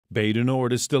Bay du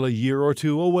Nord is still a year or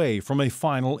two away from a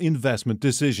final investment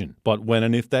decision. But when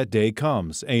and if that day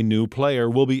comes, a new player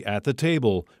will be at the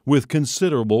table with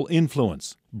considerable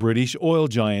influence. British oil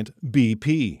giant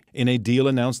BP. In a deal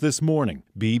announced this morning,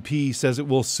 BP says it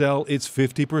will sell its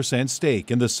 50%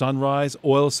 stake in the Sunrise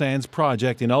Oil Sands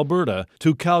project in Alberta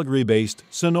to Calgary-based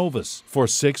Cenovus for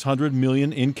 $600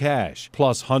 million in cash,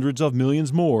 plus hundreds of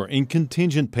millions more in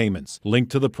contingent payments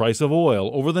linked to the price of oil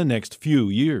over the next few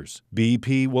years.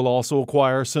 BP will also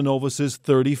acquire Cenovus's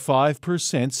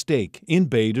 35% stake in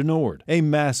Bay du Nord, a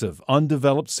massive,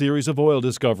 undeveloped series of oil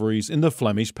discoveries in the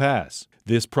Flemish Pass.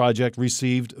 This project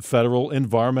received federal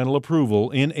environmental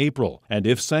approval in April, and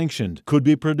if sanctioned, could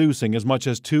be producing as much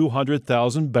as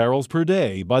 200,000 barrels per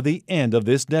day by the end of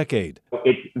this decade.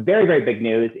 It's very, very big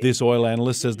news. This oil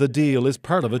analyst says the deal is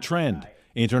part of a trend.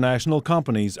 International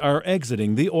companies are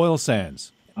exiting the oil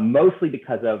sands. Mostly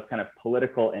because of kind of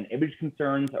political and image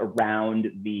concerns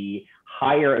around the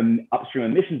higher upstream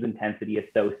emissions intensity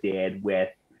associated with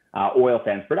oil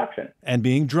sands production. And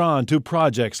being drawn to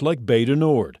projects like Bay du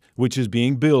Nord, which is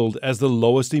being billed as the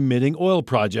lowest emitting oil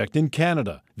project in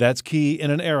Canada. That's key in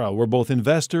an era where both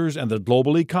investors and the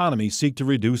global economy seek to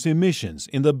reduce emissions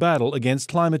in the battle against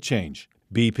climate change.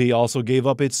 BP also gave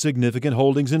up its significant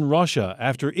holdings in Russia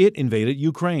after it invaded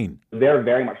Ukraine. They're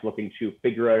very much looking to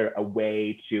figure out a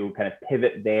way to kind of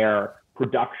pivot their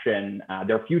production,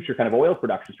 their future kind of oil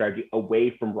production strategy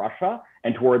away from Russia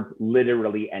and towards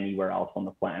literally anywhere else on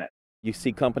the planet. You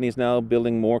see companies now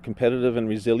building more competitive and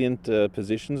resilient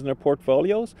positions in their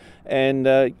portfolios, and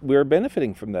we're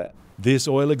benefiting from that. This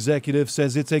oil executive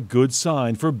says it's a good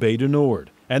sign for Bay du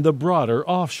Nord and the broader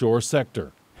offshore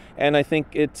sector. And I think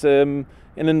it's an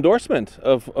endorsement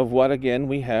of what, again,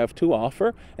 we have to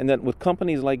offer, and that with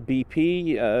companies like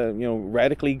BP,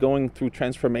 radically going through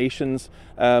transformations,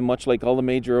 much like all the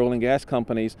major oil and gas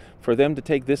companies, for them to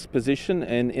take this position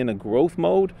and in a growth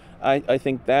mode, I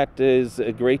think that is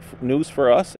great news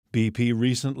for us. BP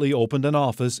recently opened an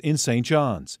office in St.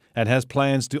 John's and has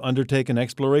plans to undertake an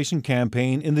exploration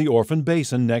campaign in the Orphan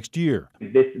Basin next year.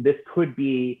 This could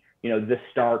be the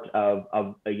start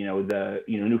of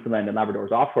Newfoundland and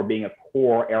Labrador's offshore being a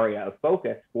core area of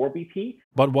focus for BP.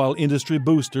 But while industry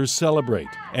boosters celebrate,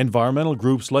 environmental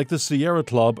groups like the Sierra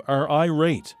Club are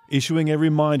irate, issuing a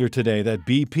reminder today that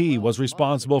BP was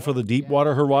responsible for the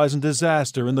Deepwater Horizon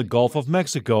disaster in the Gulf of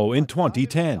Mexico in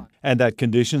 2010, and that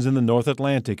conditions in the North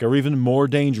Atlantic are even more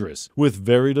dangerous, with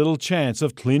very little chance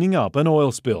of cleaning up an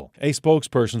oil spill. A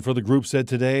spokesperson for the group said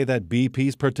today that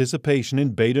BP's participation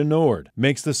in Bay du Nord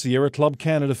makes the Sierra Club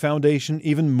Canada Foundation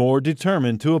even more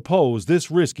determined to oppose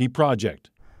this risky project.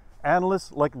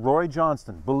 Analysts like Roy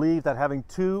Johnston believe that having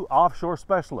two offshore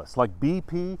specialists like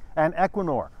BP and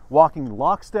Equinor walking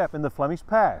lockstep in the Flemish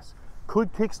Pass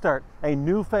could kickstart a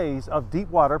new phase of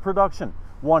deepwater production,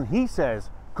 one he says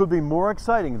could be more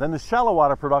exciting than the shallow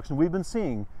water production we've been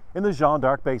seeing in the Jeanne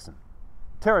d'Arc Basin.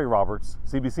 Terry Roberts,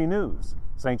 CBC News,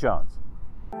 St. John's.